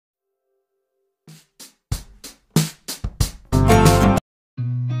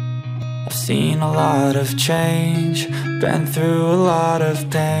I've seen a lot of change, been through a lot of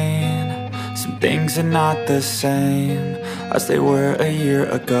pain. Some things are not the same as they were a year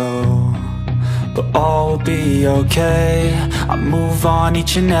ago, but all will be okay. I move on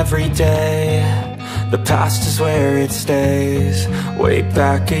each and every day. The past is where it stays, way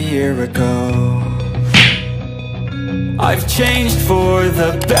back a year ago. I've changed for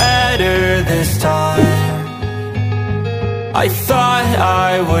the better this time. I thought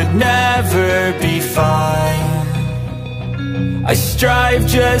I would never be fine. I strive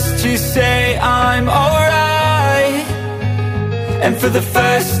just to say I'm alright, and for the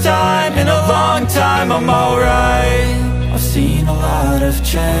first time in a long time I'm alright. I've seen a lot of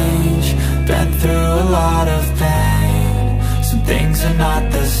change, been through a lot of pain. Some things are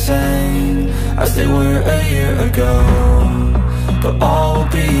not the same as they were a year ago, but all will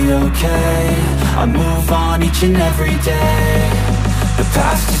be okay. I move on each and every day. The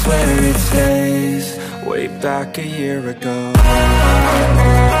past is where it stays, way back a year ago.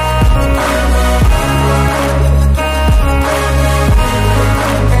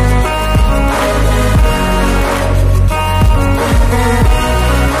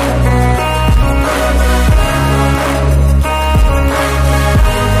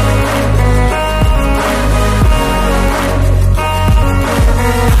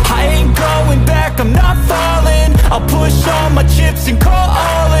 I'm not falling, I'll push all my chips and call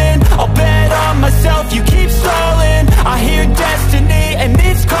all in. I'll bet on myself, you keep stalling. I hear destiny and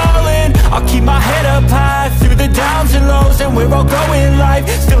it's calling. I'll keep my head up high through the downs and lows, and we're all going life.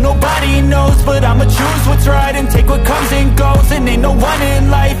 Still nobody knows, but I'ma choose what's right and take what comes and goes. And ain't no one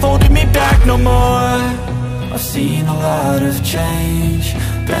in life holding me back no more. I've seen a lot of change,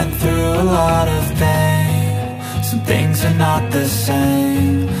 been through a lot of pain. Some things are not the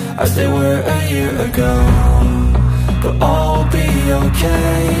same as they were a year ago, but all will be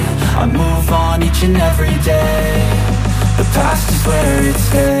okay. I move on each and every day. The past is where it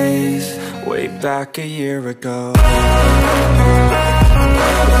stays, way back a year ago.